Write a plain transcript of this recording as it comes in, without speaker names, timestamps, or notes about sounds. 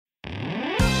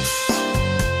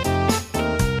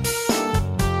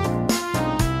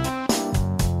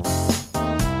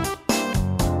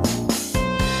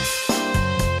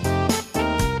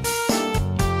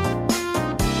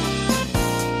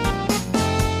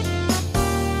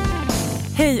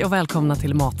Hej och välkomna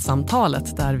till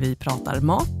Matsamtalet där vi pratar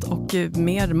mat och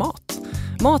mer mat.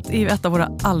 Mat är ju ett av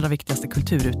våra allra viktigaste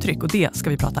kulturuttryck och det ska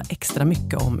vi prata extra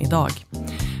mycket om idag.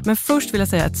 Men först vill jag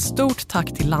säga ett stort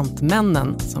tack till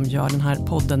Lantmännen som gör den här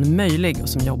podden möjlig och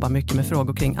som jobbar mycket med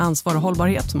frågor kring ansvar och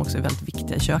hållbarhet som också är väldigt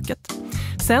viktiga i köket.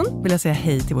 Sen vill jag säga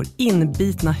hej till vår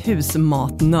inbitna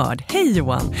husmatnörd. Hej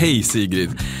Johan! Hej Sigrid!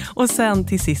 Och sen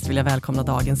till sist vill jag välkomna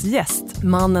dagens gäst.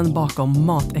 Mannen bakom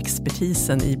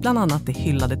matexpertisen i bland annat det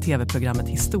hyllade tv-programmet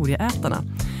Historieätarna.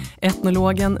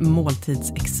 Etnologen,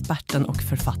 måltidsexperten och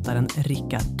författaren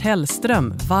Rickard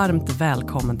Tellström. Varmt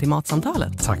välkommen till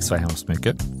Matsamtalet. Tack så hemskt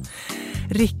mycket.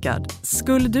 Rickard,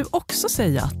 skulle du också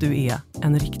säga att du är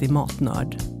en riktig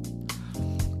matnörd?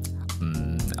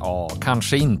 Ja,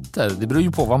 kanske inte. Det beror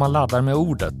ju på vad man laddar med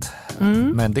ordet.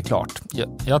 Men det är klart,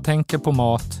 jag tänker på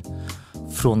mat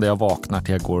från det jag vaknar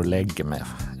till jag går och lägger mig.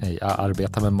 Jag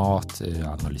arbetar med mat,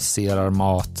 jag analyserar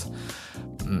mat.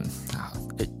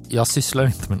 Jag sysslar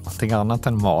inte med någonting annat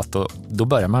än mat och då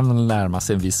börjar man närma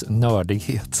sig en viss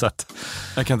nördighet. Så att,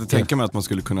 jag kan inte tänka mig att man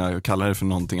skulle kunna kalla det för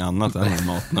någonting annat än en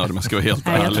matnörd, om jag ska vara helt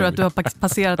ärlig. Jag tror att du har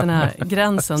passerat den här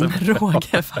gränsen,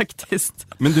 Roger, faktiskt.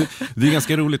 Men det är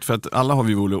ganska roligt för att alla har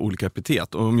vi olika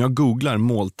epitet. Och om jag googlar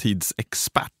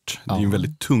måltidsexpert, det är ju en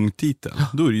väldigt tung titel,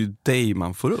 då är det ju dig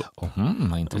man får upp.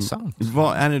 Vad intressant.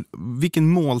 Vilken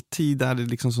måltid är det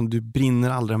liksom som du brinner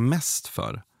allra mest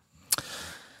för?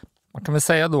 Man kan väl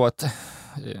säga då att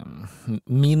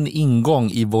min ingång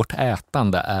i vårt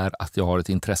ätande är att jag har ett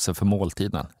intresse för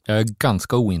måltiden. Jag är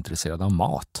ganska ointresserad av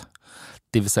mat.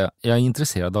 Det vill säga, jag är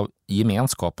intresserad av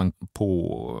gemenskapen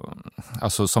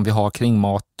alltså som vi har kring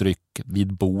mat, dryck,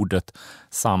 vid bordet,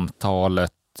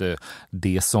 samtalet,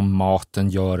 det som maten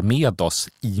gör med oss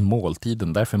i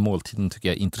måltiden. Därför är måltiden tycker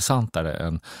jag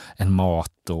intressantare än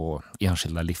mat och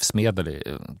enskilda livsmedel. Det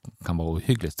kan vara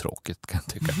ohyggligt tråkigt kan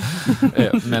jag tycka.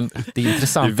 Men det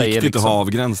intressanta det är viktigt liksom, att ha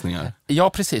avgränsningar. Ja,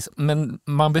 precis. Men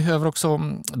man behöver också,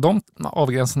 de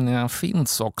avgränsningarna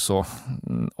finns också.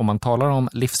 Om man talar om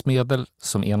livsmedel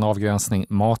som en avgränsning,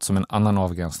 mat som en annan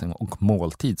avgränsning och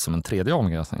måltid som en tredje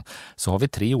avgränsning, så har vi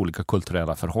 3 olika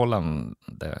kulturella förhållanden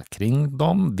kring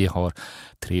dem. Vi har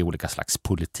 3 olika slags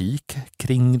politik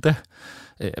kring det.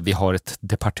 Vi har ett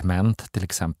departement till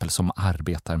exempel som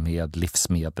arbetar med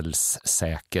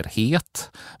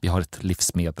livsmedelssäkerhet. Vi har ett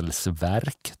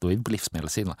livsmedelsverk, då är vi på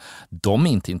livsmedelssidan. De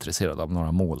är inte intresserade av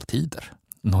några måltider.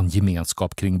 Någon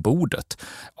gemenskap kring bordet.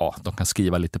 Ja, de kan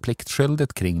skriva lite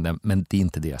pliktskyldigt kring det, men det är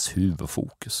inte deras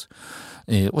huvudfokus.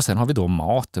 Och sen har vi då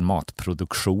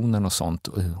matproduktionen och sånt.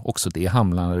 Också det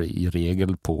hamnar i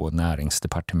regel på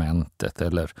näringsdepartementet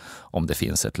eller om det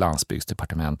finns ett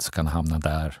landsbygdsdepartement så kan det hamna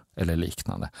där eller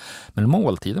liknande. Men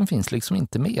måltiden finns liksom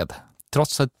inte med.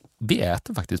 Trots att vi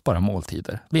äter faktiskt bara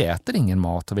måltider. Vi äter ingen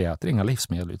mat och vi äter inga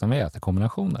livsmedel utan vi äter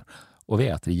kombinationer. Och vi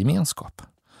äter i gemenskap.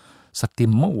 Så att det är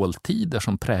måltider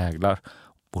som präglar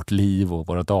vårt liv och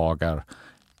våra dagar.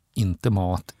 Inte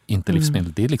mat, inte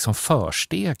livsmedel. Det är liksom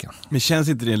förstegen. Men känns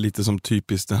inte det lite som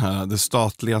typiskt det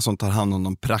statliga som tar hand om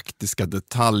de praktiska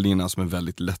detaljerna som är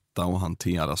väldigt lätta att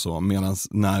hantera så. Medan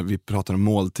när vi pratar om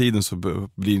måltiden så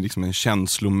blir det liksom en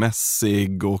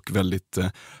känslomässig och väldigt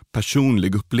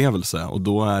personlig upplevelse. Och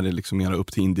då är det liksom mer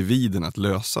upp till individen att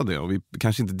lösa det. Och vi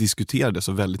kanske inte diskuterar det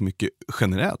så väldigt mycket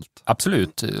generellt.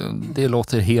 Absolut, det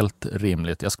låter helt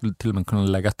rimligt. Jag skulle till och med kunna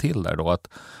lägga till där då att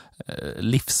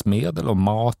livsmedel och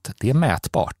mat, det är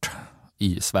mätbart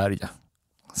i Sverige,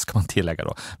 ska man tillägga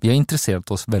då. Vi har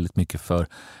intresserat oss väldigt mycket för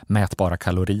mätbara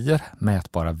kalorier,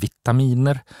 mätbara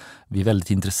vitaminer. Vi är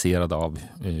väldigt intresserade av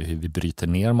hur vi bryter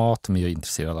ner mat. Vi är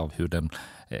intresserade av hur den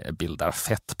bildar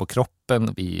fett på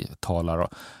kroppen. Vi talar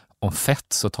om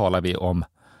fett så talar vi om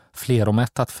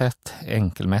fleromättat fett,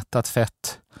 enkelmättat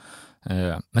fett.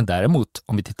 Men däremot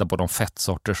om vi tittar på de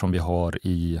fettsorter som vi har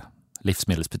i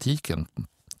livsmedelsbutiken,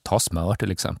 ta smör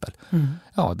till exempel.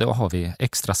 Ja, då har vi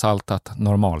extra saltat,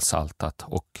 normalsaltat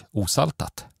och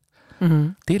osaltat.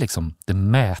 Det är liksom det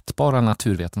mätbara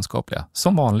naturvetenskapliga.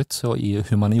 Som vanligt så är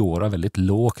humaniora väldigt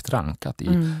lågt rankat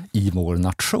i vår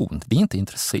nation. Vi är inte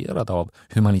intresserade av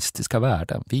humanistiska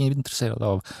värden. Vi är intresserade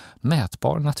av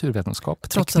mätbar naturvetenskap,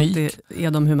 Trots teknik. att det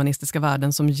är de humanistiska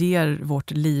värden som ger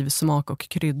vårt liv smak och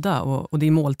krydda. Och det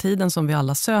är måltiden som vi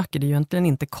alla söker. Det är ju egentligen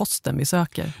inte kosten vi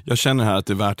söker. Jag känner här att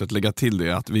det är värt att lägga till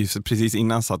det. Att vi precis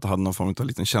innan satt och hade någon form av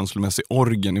liten känslomässig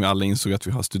orgen. Vi alla insåg att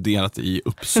vi har studerat i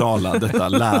Uppsala. Detta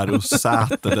lärosäte,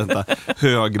 detta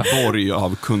högborg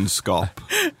av kunskap.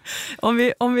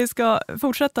 Om vi ska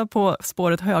fortsätta på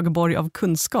spåret högborg av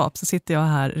kunskap så sitter jag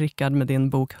här, Rickard, med din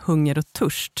bok Hunger och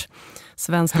törst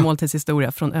Svensk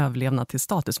måltidshistoria från överlevnad till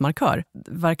statusmarkör.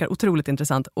 Det verkar otroligt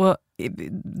intressant. Och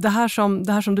det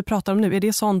här som du pratar om nu, är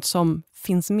det sånt som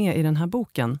finns med i den här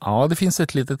boken? Ja, det finns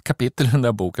ett litet kapitel i den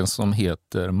där boken som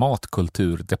heter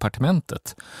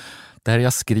Matkulturdepartementet. Där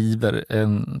jag skriver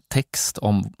en text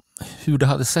om hur det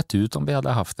hade sett ut om vi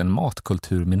hade haft en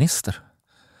matkulturminister.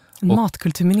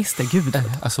 Matkulturminister, gud.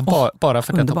 Alltså bara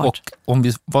för detta. Och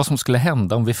vad som skulle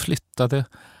hända om vi flyttade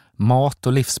mat-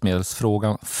 och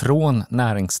livsmedelsfrågan från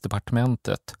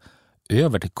näringsdepartementet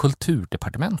över till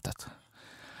kulturdepartementet.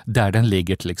 Där den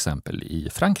ligger till exempel i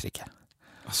Frankrike.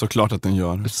 Såklart att den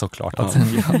gör. Såklart att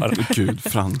den gör. Gud,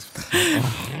 Frans.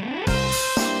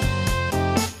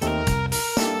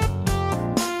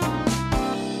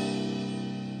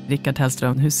 Rickard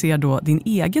Hellström, hur ser då din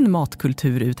egen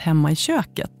matkultur ut hemma i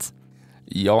köket?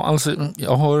 Ja, alltså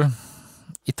jag har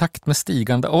i takt med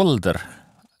stigande ålder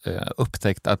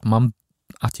upptäckt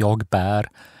att jag bär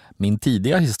min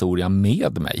tidiga historia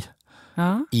med mig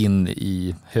in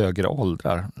i högre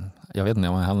åldrar. Jag vet inte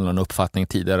om jag hade någon uppfattning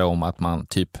tidigare om att man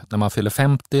typ när man fyller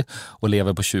 50 och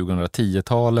lever på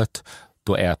 2010-talet,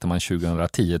 då äter man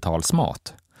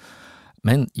 2010-talsmat.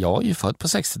 Men jag är ju född på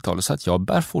 60-talet så att jag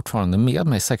bär fortfarande med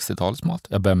mig 60-talets mat.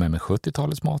 Jag bär med mig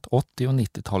 70-talets mat, 80- och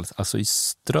 90-talets, alltså i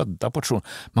strödda portioner.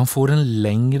 Man får en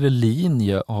längre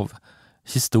linje av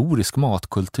historisk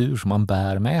matkultur som man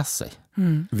bär med sig.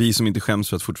 Mm. Vi som inte skäms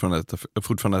för att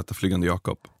fortfarande äta flygande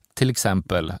Jakob. Till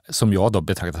exempel, som jag då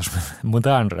betraktar som en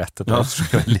modern rätt, eftersom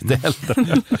jag är lite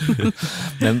äldre.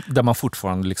 Men där man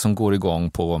fortfarande liksom går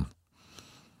igång på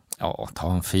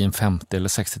ta en fin 50- eller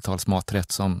 60-tals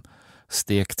maträtt som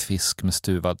stekt fisk med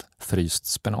stuvad fryst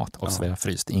spenat. Och så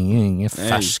fryst. Inget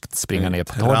färskt springa ner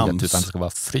på torget, utan det ska vara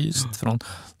fryst från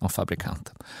någon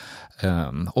fabrikanten.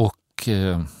 Och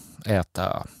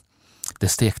äta det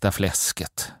stekta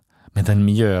fläsket med den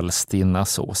mjölstinna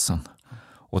såsen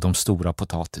och de stora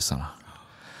potatisarna.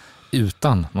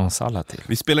 Utan någon sallad till.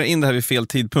 Vi spelar in det här vid fel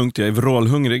tidpunkt. Jag är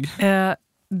vrålhungrig.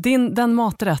 Den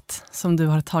maträtt som du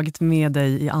har tagit med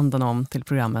dig i andan om till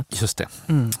programmet. Just det.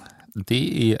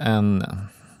 Det är en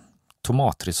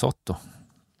tomatrisotto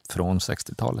från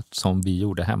 60-talet som vi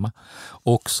gjorde hemma.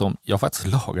 Och som jag faktiskt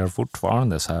lagar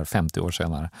fortfarande så här 50 år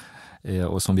senare.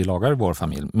 Och som vi lagar i vår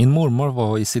familj. Min mormor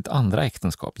var i sitt andra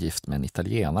äktenskap gift med en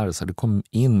italienare, så det kom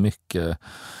in mycket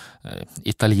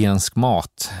italiensk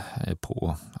mat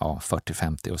på 40-,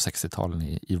 50- och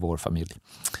 60-talen i vår familj.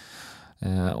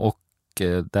 Och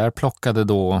där plockade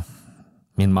då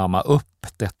min mamma upp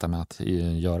detta med att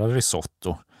göra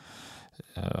risotto.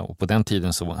 Och på den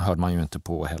tiden så hörde man ju inte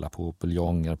på hälla på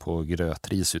buljonger på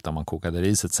grötris, utan man kokade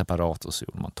riset separat och så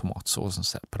gjorde man tomatsåsen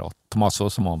separat.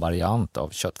 Tomatsåsen var en variant av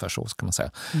köttfärssås kan man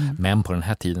säga. Men på den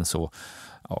här tiden så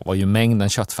var ju mängden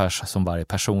köttfärs som varje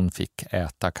person fick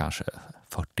äta kanske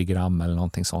 40 gram eller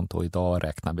någonting sånt. Och idag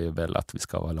räknar vi väl att vi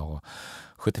ska väl ha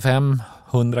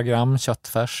 75-100 gram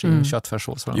köttfärs i en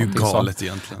köttfärssås. Det är ju galet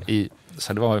egentligen.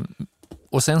 Så det var...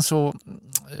 Och sen så,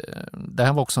 det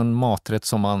här var också en maträtt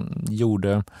som man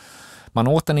gjorde, man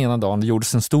åt den ena dagen, det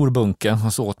gjordes en stor bunke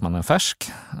och så åt man en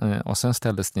färsk och sen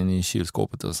ställdes den i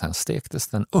kylskåpet och sen stektes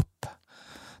den upp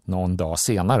någon dag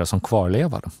senare som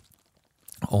kvarlevade.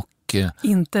 Och,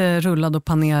 inte rullad och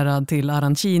panerad till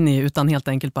arancini utan helt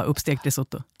enkelt bara uppstekt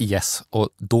risotto. Yes, och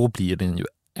då blir den ju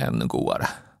ännu godare.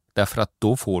 Därför att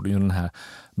då får du ju den här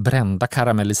brända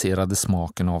karamelliserade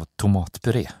smaken av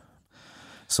tomatpuré.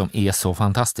 Som är så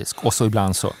fantastisk. Och så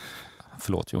ibland så...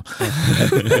 Förlåt,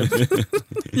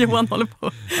 Johan håller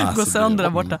på att gå sönder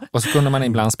där borta. Och så kunde man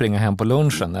ibland springa hem på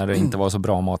lunchen när det inte var så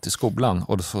bra mat i skolan.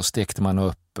 Och så stekte man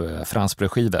upp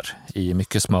franskbrödskivor i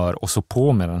mycket smör och så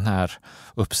på med den här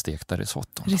uppstekta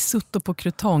risotton. Risotto på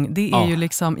crouton, det är ju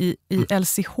liksom i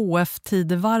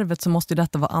LCHF-tidevarvet så måste ju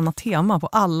detta vara anatema på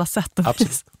alla sätt och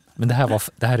vis. Men det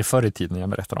här är förr i tiden jag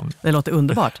berättar om det. Det låter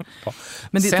underbart.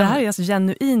 Men det här är alltså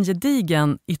genuin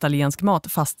gedigen italiensk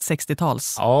mat fast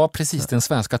 60-tals. Ja, precis. Den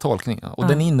svenska tolkningen. Och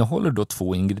den innehåller då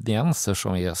 2 ingredienser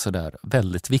som är sådär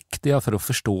väldigt viktiga för att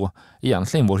förstå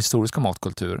egentligen vår historiska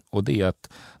matkultur. Och det är att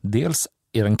dels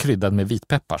är den kryddad med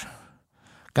vitpeppar.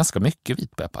 Ganska mycket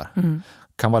vitpeppar.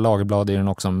 Kan vara lagerblad i den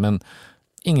också, men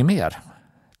inget mer.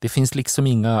 Det finns liksom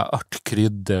inga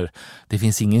örtkryddor. Det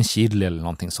finns ingen chili eller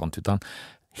någonting sånt, utan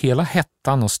Hela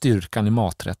hettan och styrkan i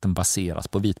maträtten baseras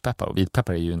på vitpeppar. Och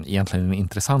vitpeppar är ju egentligen en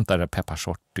intressantare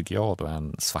pepparsort tycker jag då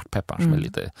än svartpeppar som är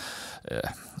lite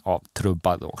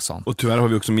avtrubbad också. Och tyvärr har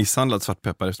vi också misshandlat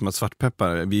svartpeppar eftersom att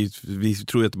svartpeppar, vi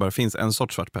tror att det bara finns en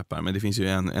sorts svartpeppar, men det finns ju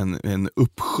en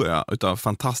uppsjö utav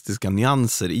fantastiska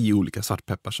nyanser i olika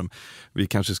svartpeppar som vi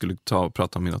kanske skulle ta och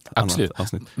prata om i något annat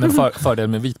avsnitt. Men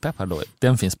fördelen med vitpeppar då,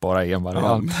 den finns bara i en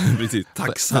variant. Ja, precis,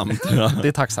 tacksamt. Det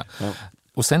är tacksamt. Ja.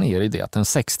 Och sen är det att en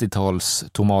 60-tals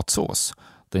tomatsås,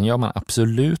 den gör man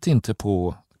absolut inte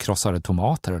på krossade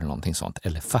tomater eller någonting sånt,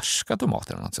 eller färska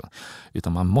tomater eller något sånt,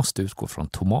 utan man måste utgå från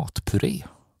tomatpuré.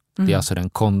 Det är alltså den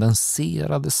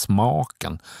kondenserade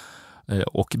smaken,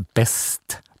 och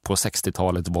bäst på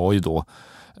 60-talet var ju då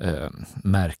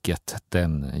märket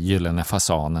Den gyllene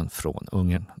fasanen från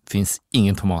Ungern. Det finns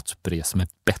ingen tomatpuré som är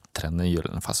bättre än Den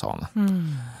gyllene fasanen.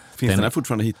 Finns den här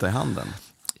fortfarande att hitta i handeln?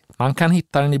 Man kan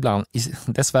hitta den ibland,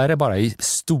 dessvärre bara i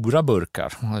stora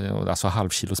burkar, alltså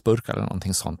halvkilosburkar eller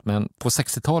någonting sånt. Men på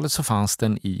 60-talet så fanns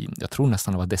den i, jag tror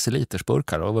nästan det var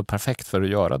decilitersburkar, och det var perfekt för att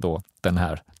göra då den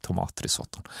här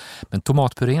tomatrisotton. Men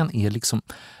tomatpurén är liksom,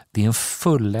 det är en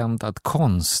fulländad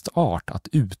konstart att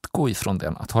utgå ifrån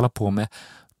den, att hålla på med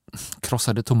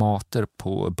krossade tomater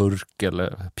på burk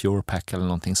eller pure pack eller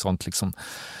någonting sånt liksom.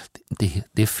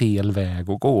 Det är fel väg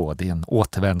att gå. Det är en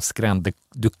återvändsgränd.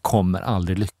 Du kommer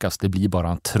aldrig lyckas. Det blir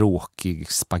bara en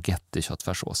tråkig spaghetti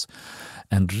köttfärssås.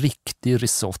 En riktig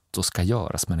risotto ska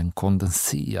göras med den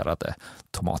kondenserade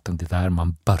tomaten. Det är där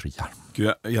man börjar.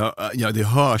 Gud, det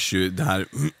hörs ju det här,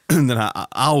 den här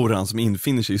auran som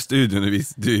infinner sig i studion.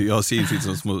 Jag ser ju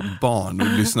som små barn och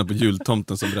lyssnar på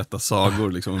jultomten som berättar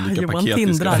sagor liksom, om vilka paket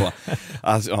vi ska få.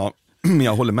 Alltså, ja. Men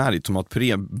jag håller med dig,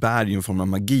 tomatpuré bär ju en form av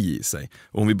magi i sig.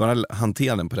 Och om vi bara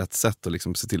hanterar den på rätt sätt och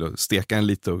liksom ser till att steka den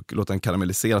lite och låta den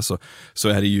karamellisera så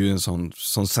är det ju en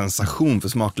sån sensation för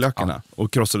smaklökarna. Ja.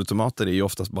 Och krossade tomater är ju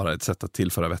oftast bara ett sätt att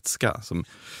tillföra vätska som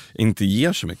inte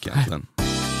ger så mycket egentligen.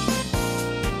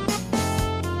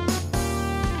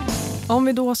 Om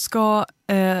vi då ska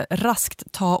raskt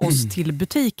ta oss till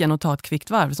butiken och ta ett kvickt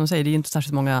varv, som säger, det är ju inte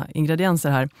särskilt många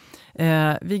ingredienser här.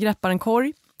 Vi greppar en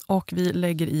korg och vi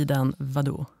lägger i den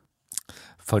vadå?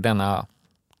 För denna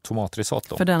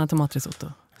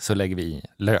tomatrisotto så lägger vi i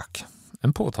lök.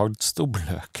 En påtagligt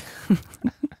stor lök.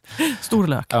 Stor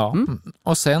lök. Ja.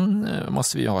 Och sen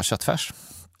måste vi ha köttfärs.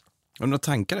 Har du några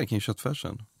tankar kring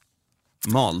köttfärsen?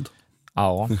 Mald?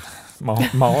 Ja,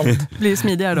 mald. Blir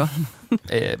smidigare då?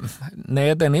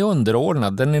 Nej, den är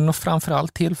underordnad. Den är nog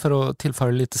framförallt till för att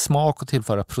tillföra lite smak och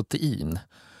tillföra protein.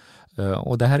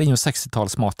 Och det här är ju en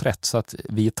 60-tals maträtt, så att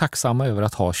vi är tacksamma över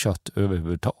att ha kött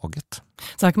överhuvudtaget.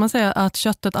 Så kan man säga att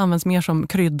köttet används mer som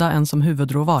krydda än som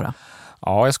huvudråvara?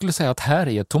 Ja, jag skulle säga att här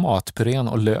är tomatpurén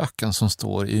och löken som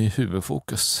står i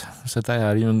huvudfokus. Så det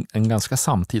är ju en ganska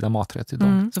samtida maträtt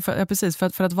idag. Så precis,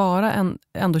 för att vara en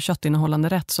ändå köttinnehållande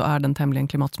rätt så är den tämligen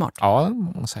klimatsmart. Ja,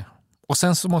 man säger. Och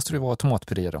sen så måste det vara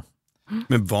tomatpuré då.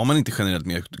 Men var man inte generellt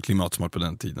mer klimatsmart på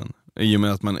den tiden? I och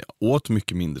med att man åt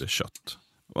mycket mindre kött?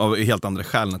 Av helt andra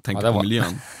skäl än att tänka på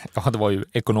miljön. Ja, det var ju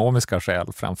ekonomiska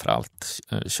skäl framförallt.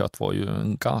 Kött var ju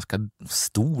en ganska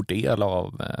stor del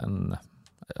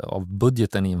av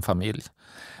budgeten i en familj.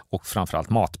 Och framförallt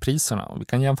matpriserna. Vi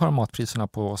kan jämföra matpriserna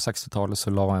på 60-talet, så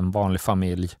la en vanlig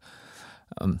familj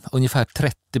ungefär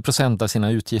 30% av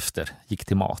sina utgifter gick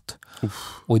till mat.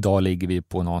 Och idag ligger vi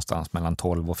på någonstans mellan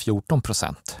 12 och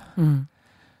 14%.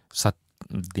 Så att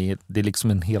det är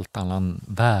liksom en helt annan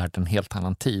värld, en helt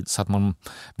annan tid. Så att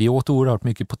vi åt oerhört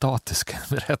mycket potatis, kan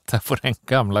jag berätta, på den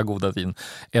gamla goda tiden.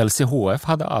 LCHF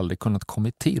hade aldrig kunnat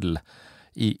komma till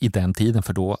i den tiden,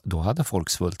 för då hade folk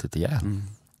svultit ihjäl.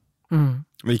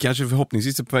 Vi kanske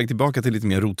förhoppningsvis är på väg tillbaka till lite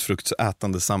mer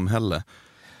rotfruktsätande samhälle.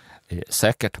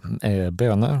 Säkert.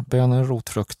 Bönor,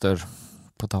 rotfrukter,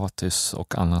 potatis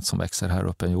och annat som växer här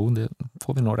uppe. Jo, det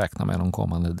får vi nog räkna med de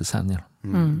kommande decennier.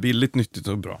 Billigt, nyttigt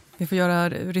och bra. Vi får göra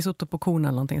risotto på korn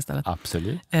eller någonting istället.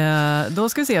 Absolut. Då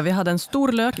ska vi se, vi hade en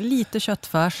stor lök, lite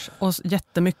köttfärs och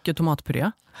jättemycket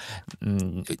tomatpuré.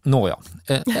 Nåja,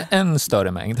 en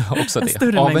större mängd också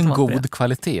det. Av en god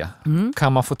kvalitet.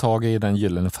 Kan man få tag i Den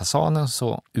gyllene fasanen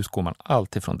så utgår man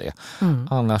alltid från det.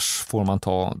 Annars får man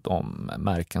ta de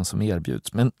märken som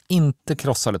erbjuds. Men inte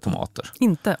krossade tomater.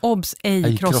 Inte, obs,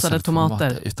 ej krossade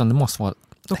tomater. Utan det måste vara...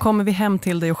 Då kommer vi hem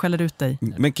till dig och skäller ut dig.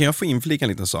 Men kan jag få inflika en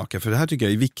liten sak? För det här tycker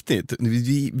jag är viktigt.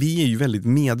 Vi är ju väldigt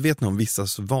medvetna om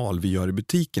vissas val vi gör i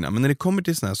butikerna. Men när det kommer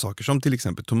till såna här saker som till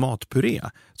exempel tomatpuré,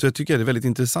 så jag tycker det är väldigt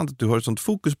intressant att du har ett sånt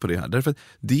fokus på det här. Därför att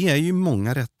det är ju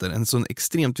många rätter en sån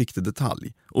extremt viktig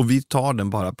detalj. Och vi tar den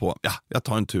bara på, jag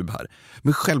tar en tub här.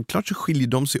 Men självklart så skiljer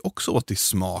de sig också åt i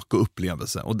smak och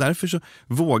upplevelse. Och därför så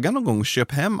våga någon gång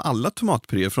köp hem alla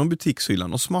tomatpuréer från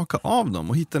butikshyllan och smaka av dem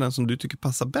och hitta den som du tycker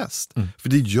passar bäst. För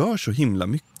det gör så himla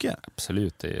mycket.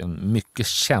 Absolut, det är en mycket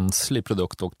känslig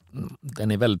produkt och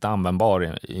den är väldigt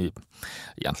användbar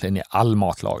egentligen i all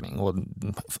matlagning. Och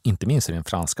inte minst i den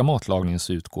franska matlagningen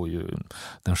så utgår ju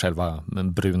den själva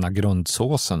bruna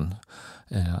grundsåsen.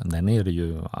 Den är det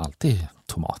ju alltid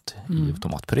tomat i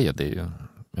tomatpuré. Det är ju,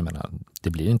 jag menar, det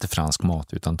blir inte fransk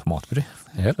mat utan tomatpuré.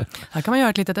 Eller? Här kan man göra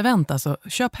ett litet event. Alltså.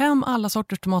 Köp hem alla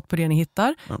sorters tomatpuré ni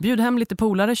hittar. Bjud hem lite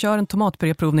polare, kör en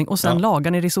tomatpuréprovning och sen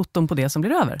lagar ni risotton på det som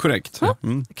blir över. Korrekt. Ja.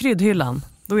 Kryddhyllan,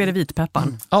 då är det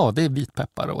vitpepparn. Ja, det är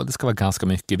vitpeppar och det ska vara ganska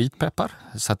mycket vitpeppar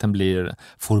så att den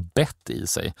får bett i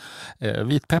sig.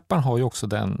 Vitpepparn har ju också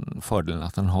den fördelen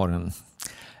att den har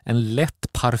en lätt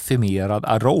parfymerad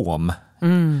arom.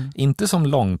 Inte som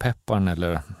långpepparn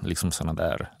eller liksom såna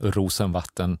där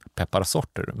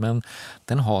rosenvattenpepparsorter, men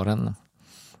den har en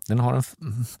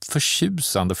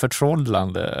förtjusande,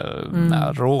 förtrollande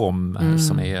arom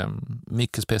som är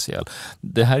mycket speciell.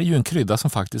 Det här är ju en krydda som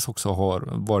faktiskt också har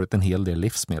varit en hel del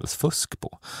livsmedelsfusk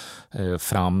på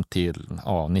fram till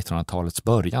 1900-talets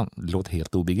början. Det låter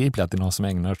helt obegripligt att det är någon som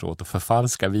ägnar sig åt att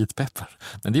förfalska vitpeppar.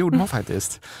 Men det gjorde man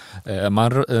faktiskt.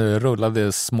 Man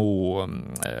rullade små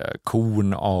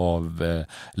korn av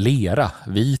lera,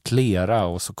 vit lera,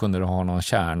 och så kunde det ha någon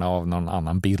kärna av någon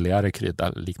annan billigare krydda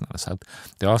liknande. Så att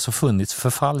det har alltså funnits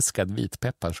förfalskad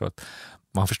vitpeppar, så att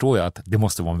man förstår ju att det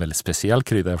måste vara en väldigt speciell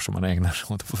krydda eftersom man ägnar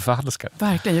sig åt att förfalska.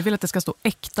 Verkligen, jag vill att det ska stå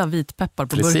äkta vitpeppar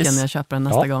på burken när jag köper den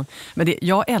nästa gång. Men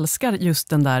jag älskar just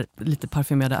den där lite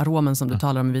parfymerade aromen som du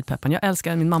talar om med vitpepparn. Jag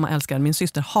älskar den, min mamma älskar den, min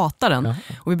syster hatar den. Ja.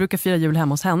 Och vi brukar fira jul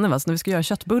hemma hos henne. Så när vi ska göra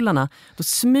köttbullarna, då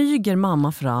smyger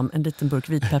mamma fram en liten burk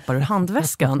vitpeppar ur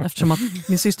handväskan eftersom att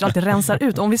min syster alltid rensar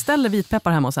ut. Om vi ställer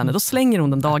vitpeppar hemma hos henne, då slänger hon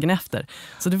den dagen efter.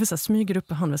 Så du vill säga, smyger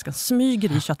upp i handväskan,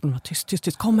 smyger i köttbullarna,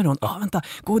 tyst, kommer hon? Vänta,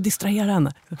 gå och distrahera henne.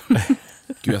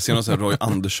 Gud, jag ser något så här Roy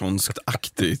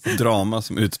Anderssonskt-aktigt drama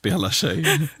som utspelar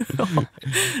sig. Ja,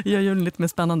 jag gör det lite mer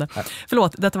spännande.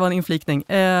 Förlåt, detta var en inflikning.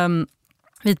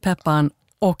 Vitpepparn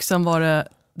och sen var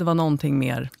det var någonting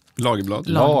mer.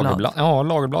 Lagerblad. Ja,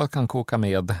 lagerblad kan koka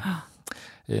med.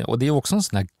 Och det är också en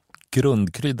sån här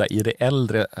grundkrydda i det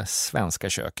äldre svenska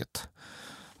köket.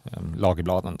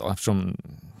 Lagerbladen då, eftersom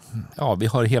vi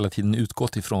har hela tiden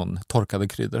utgått ifrån torkade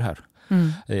kryddor här.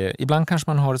 Ibland kanske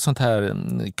man har ett sånt här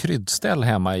kryddställ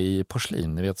hemma i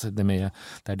porslin, ni vet,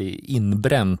 där det är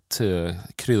inbränt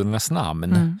kryddornas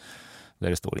namn. Där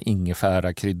det står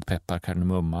ingefära, kryddpeppar,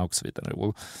 kardemumma och så vidare.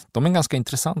 Och de är ganska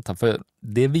intressanta för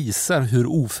det visar hur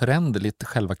oföränderligt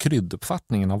själva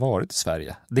krydduppfattningen har varit i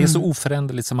Sverige. Det är så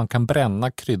oföränderligt som man kan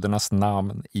bränna kryddornas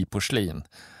namn i porslin.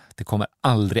 Det kommer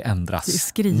aldrig ändras. Det är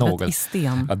skrivet i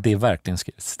sten. Ja, det är verkligen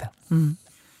skrivet i sten.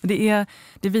 Det är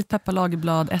vitpeppar,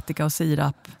 lagerblad, ättika och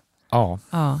sirap. Ja.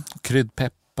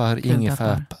 Kryddpeppar,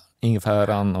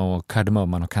 ingefäran och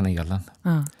kardemumman och kanelen.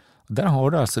 Där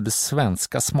har du alltså det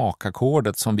svenska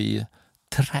smakackordet som vi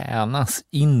tränas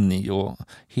in i och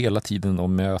hela tiden då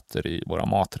möter i våra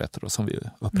maträtter och som vi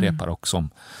upprepar och som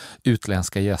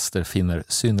utländska gäster finner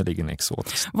synnerligen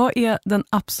exotiskt. Vad är den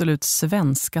absolut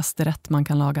svenskaste rätt man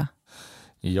kan laga?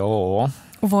 Ja.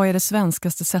 Och vad är det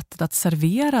svenskaste sättet att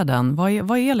servera den? Vad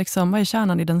är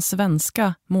kärnan i den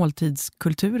svenska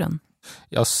måltidskulturen?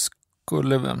 Jag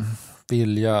skulle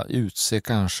vilja utse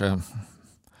kanske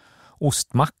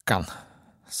ostmackan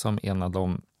som en av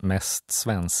de mest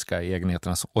svenska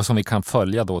egenheterna och som vi kan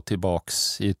följa då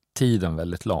tillbaks i tiden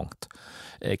väldigt långt.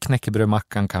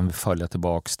 Knäckebrödmackan kan vi följa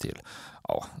tillbaks till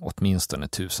åtminstone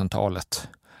 1000-talet.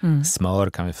 Smör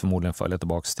kan vi förmodligen följa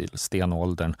tillbaks till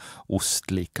stenåldern,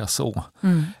 ost lika så.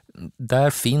 Där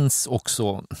finns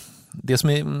också, det som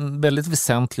är väldigt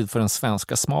väsentligt för den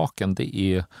svenska smaken, det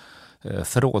är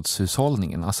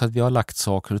förrådshushållningen. Alltså att vi har lagt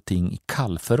saker och ting i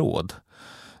kallförråd.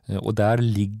 Och där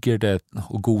ligger det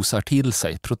och gosar till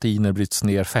sig. Proteiner bryts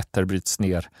ner, fetter bryts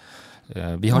ner.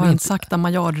 Vi har en sakta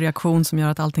Maillard-reaktion som gör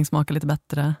att allting smakar lite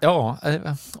bättre. Ja,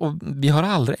 och vi har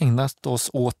aldrig ägnat oss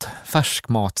åt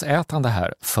färskmatsätande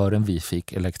här förrän vi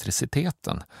fick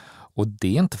elektriciteten. Och det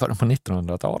är inte förrän på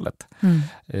 1900-talet.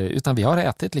 Utan vi har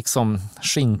ätit liksom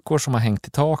skinkor som har hängt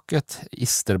i taket,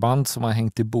 isterband som har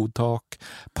hängt i bodtak,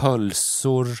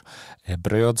 pölsor,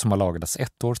 bröd som har lagrats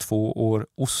 1 år, 2 år,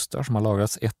 ostar som har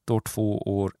lagrats 1 år, 2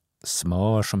 år,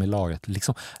 smör som är lagrat.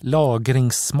 Liksom,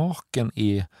 lagringssmaken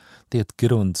är ett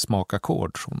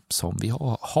grundsmakackord som vi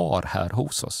har här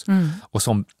hos oss. Och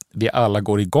som vi alla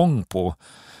går igång på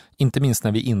Inte minst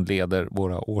när vi inleder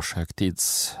våra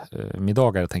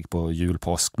årshögtidsmiddagar, jag tänker på jul,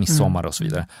 påsk, midsommar och så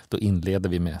vidare. Då inleder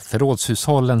vi med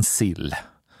förrådshushållen sill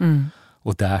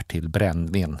och därtill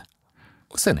brännvin.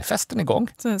 Och sen är festen igång.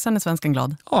 Sen är svensken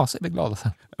glad. Ja, så är vi glada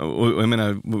sen. Och jag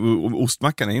menar,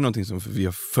 ostmackan är ju någonting som vi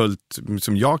har följt,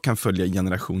 som jag kan följa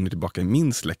generationer tillbaka i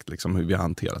min släkt, liksom, hur vi har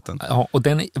hanterat den. Ja, och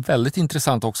den är väldigt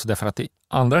intressant också därför att i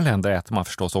andra länder äter man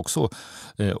förstås också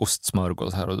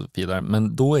ostsmörgås här och vidare.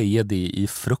 Men då är det i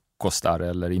frukostar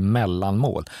eller i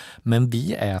mellanmål. Men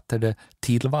vi äter det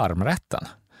till varmrätten.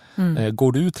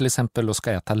 Går du ut till exempel och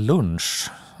ska äta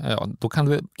lunch, då kan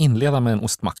du inleda med en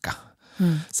ostmacka.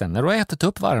 Sen när du har ätit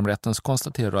upp varmrätten så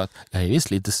konstaterar du att jag är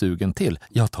visst lite sugen till.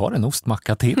 Jag tar en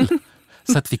ostmacka till.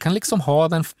 Så att vi kan liksom ha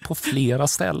den på flera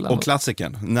ställen. Och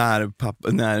klassikern,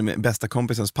 när bästa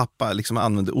kompisens pappa liksom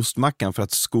använde ostmackan för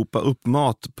att skopa upp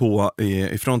mat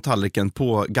ifrån tallriken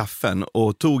på gaffeln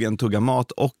och tog en tugga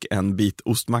mat och en bit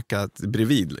ostmacka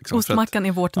bredvid. Liksom, ostmackan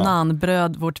är vårt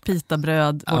nanbröd, vårt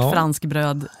pitabröd, vårt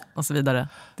franskbröd och så vidare.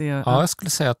 Jag skulle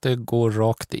säga att det går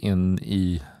rakt in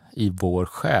i vår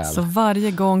själ. Så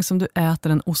varje gång som du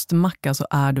äter en ostmacka så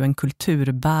är du en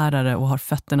kulturbärare och har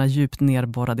fötterna djupt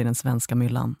nerborrade i den svenska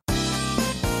myllan.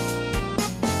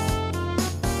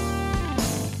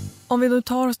 Om vi då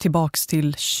tar oss tillbaks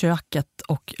till köket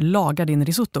och lagar din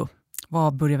risotto,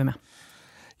 vad börjar vi med?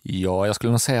 Ja, jag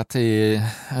skulle nog säga att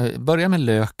börja med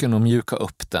löken och mjuka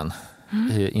upp den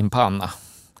i en panna.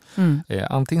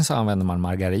 Antingen så använder man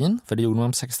margarin, för det gjorde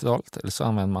man på 60-talet, eller så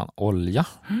använder man olja.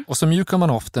 Och så mjukar man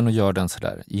upp den och gör den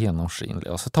sådär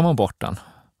genomskinlig och så tar man bort den.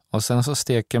 Och sen så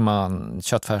steker man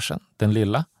köttfärsen, den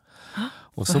lilla.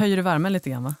 Och så höjer du värmen lite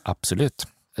grann, va? Absolut,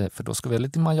 för då ska vi ha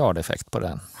lite maillard-effekt på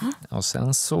den. Och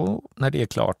sen så när det är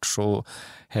klart så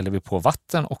häller vi på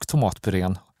vatten och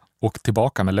tomatpurén och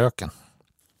tillbaka med löken.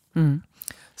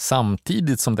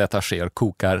 Samtidigt som detta sker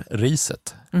kokar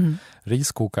riset.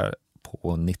 Ris kokar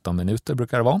på 19 minuter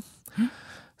brukar det vara.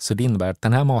 Så det innebär att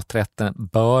den här maträtten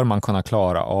bör man kunna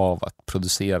klara av att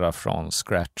producera från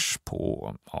scratch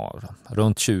på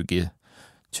runt 20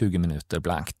 minuter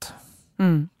blankt.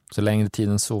 Så längre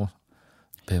tiden så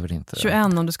behöver det inte. 21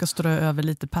 om du ska strö över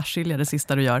lite persilja det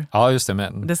sista du gör. Ja, just det.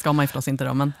 Men det ska man ju förstås inte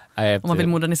då, men om man vill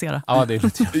modernisera. Ja, det är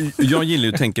lite. Jag gillar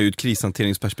ju att tänka ut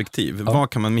krishanteringsperspektiv. Vad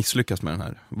kan man misslyckas med den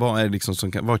här? Vad är det liksom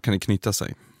vad kan det knyta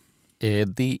sig?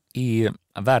 Det är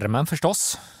värmen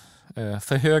förstås.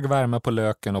 För hög värme på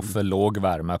löken och för låg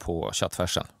värme på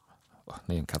köttfärsen.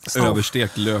 Det är en katastrof.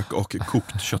 Överstekt lök och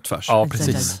kokt köttfärs. Ja,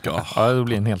 precis. Ja, det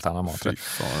blir en helt annan mat.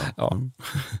 Ja.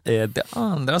 Det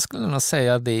andra skulle jag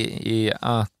säga det är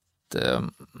att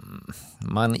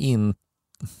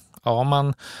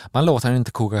man låter den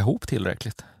inte koka ihop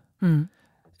tillräckligt.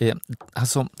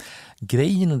 Alltså,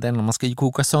 grejen är den att man ska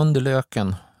koka sönder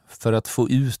löken för att få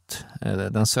ut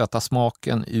den söta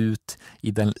smaken ut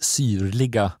i den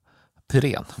syrliga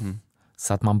purén.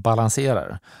 Så att man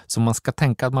balanserar. Så man ska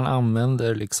tänka att man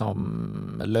använder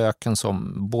liksom löken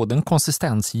som både en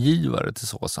konsistensgivare till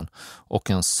såsen och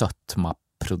en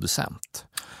sötmaproducent.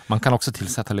 Man kan också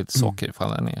tillsätta lite socker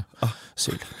ifall den är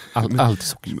syrlig. Allt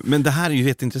socker. Men det här är ju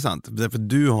jätteintressant. Därför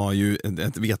du har ju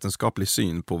ett vetenskaplig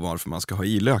syn på varför man ska ha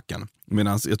i löken.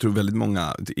 Medan jag tror väldigt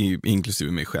många,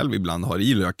 inklusive mig själv, ibland har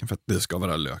i löken för att det ska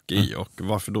vara lök i. Och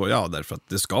varför då? Ja, därför att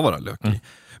det ska vara lök i.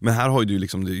 Men här har ju du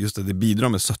liksom just att det bidrar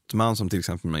med sötman, som till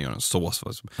exempel när man gör en sås.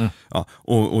 Ja,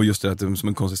 och just det att det är som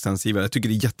en konsistensgivare. Jag tycker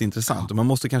det är jätteintressant. Och man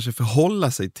måste kanske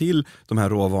förhålla sig till de här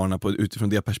råvarorna utifrån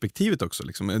det perspektivet också.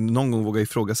 Liksom. Någon gång våga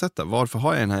ifrågasätta. Varför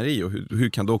har jag den här i och hur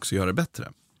kan du också göra det bättre?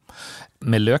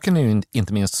 Med löken är ju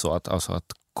inte minst så att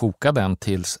koka den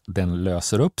tills den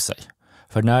löser upp sig.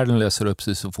 För när den löser upp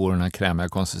sig så får den här krämiga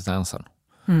konsistensen.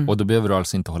 Och då behöver du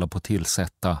alltså inte hålla på att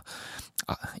tillsätta.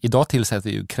 Idag tillsätter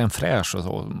vi ju crème fraîche och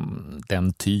så,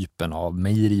 den typen av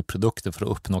mejeriprodukter för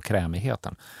att uppnå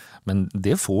krämigheten. Men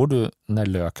det får du när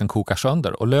löken kokar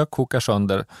sönder. Och lök kokar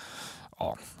sönder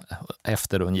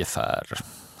efter ungefär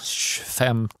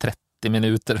 25-30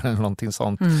 minuter eller någonting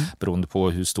sånt. Beroende på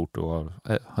hur stort du har,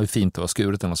 hur fint du har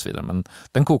skurit den och så vidare. Men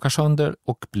den kokar sönder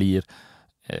och blir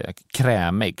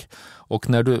krämig. Och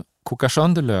när du kokar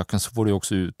sönder löken så får du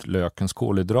också ut lökens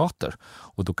kolhydrater.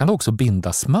 Och då kan du också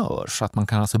binda smör så att man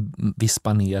kan alltså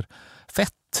vispa ner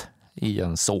fett i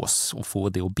en sås och få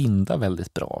det att binda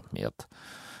väldigt bra med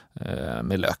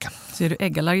med löken. Så är du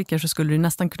äggallergiker så skulle du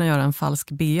nästan kunna göra en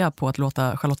falsk bea på att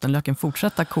låta schalottenlöken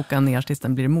fortsätta koka ner tills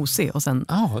den blir mosig och sen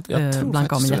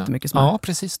blanka av med jättemycket smör. Ja,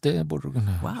 precis. Det borde du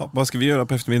kunna. Wow. Vad ska vi göra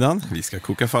på eftermiddagen? Vi ska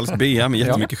koka falsk bea med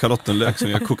jättemycket schalottenlök som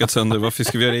vi har kokat sönder. Varför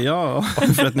ska vi göra det? Ja,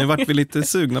 för att nu vart vi lite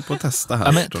sugna på att testa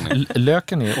här. Ja, men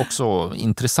löken är också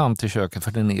intressant i köket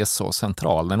för den är så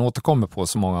central. Den återkommer på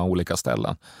så många olika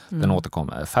ställen. Den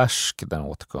återkommer färsk, den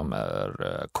återkommer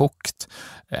kokt.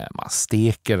 Man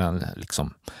steker den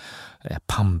liksom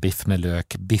pannbiff med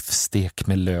lök, biffstek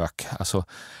med lök. Alltså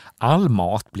all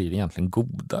mat blir egentligen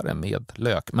godare med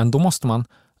lök. Men då måste man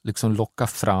liksom locka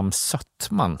fram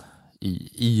sötman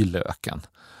i löken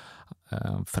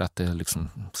för att det liksom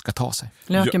ska ta sig.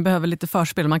 Löken behöver lite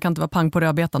förspel. Man kan inte vara pang på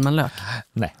rödbetan med lök.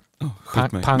 Nej.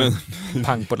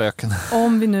 Pang på löken.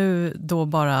 Om vi nu då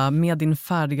bara med din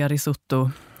färdiga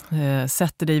risotto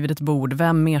sätter dig vid ett bord.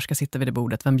 Vem mer ska sitta vid det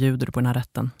bordet? Vem bjuder du på den här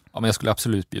rätten? Ja, men jag skulle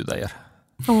absolut bjuda er.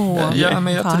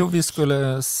 Men jag tror vi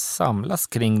skulle samlas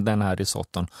kring den här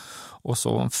risotton och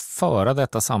så föra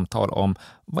detta samtal om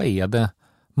vad är det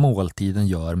måltiden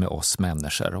gör med oss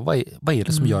människor. Och vad är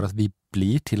det som gör att vi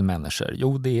blir till människor?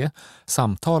 Jo, det är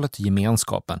samtalet och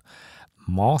gemenskapen.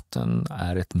 Maten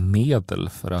är ett medel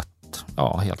för att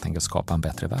helt enkelt skapa en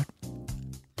bättre värld.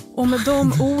 Och med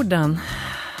de orden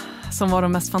som var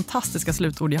de mest fantastiska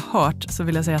slutord jag hört så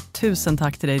vill jag säga 1000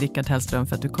 tack till dig Rickard Hellström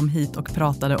för att du kom hit och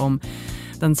pratade om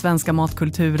den svenska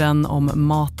matkulturen, om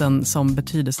maten som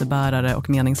betydelsebärare och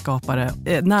meningsskapare.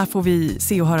 När får vi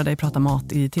se och höra dig prata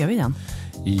mat i tv igen?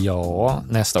 Ja,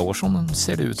 nästa år som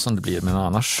ser det ut som det blir. Men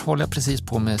annars håller jag precis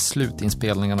på med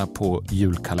slutinspelningarna på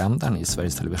julkalendern i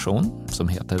Sveriges Television som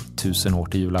heter 1000 år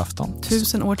till julafton.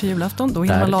 1000 år till julafton, då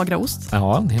hinner man lagra ost.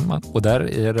 Ja, det hinner man. Och där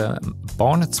är det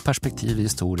barnets perspektiv i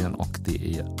historien och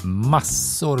det är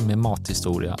massor med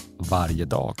mathistoria varje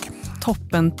dag.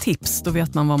 Toppen tips, då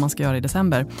vet man vad man ska göra i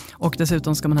december. Och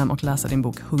dessutom ska man hem och läsa din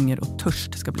bok Hunger och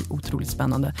törst. Det ska bli otroligt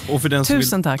spännande. Och för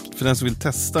den tack. För den som vill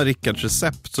testa Rickards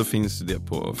recept så finns det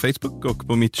på Facebook och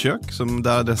på Mitt kök som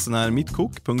där adressen är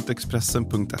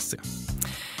mittkok.expressen.se.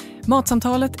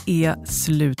 Matsamtalet är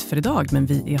slut för idag, men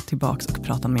vi är tillbaka och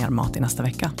pratar mer mat i nästa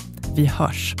vecka. Vi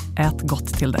hörs. Ät gott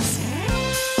till dess.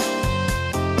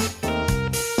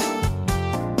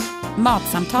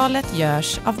 Matsamtalet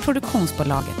görs av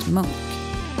produktionsbolaget Munk.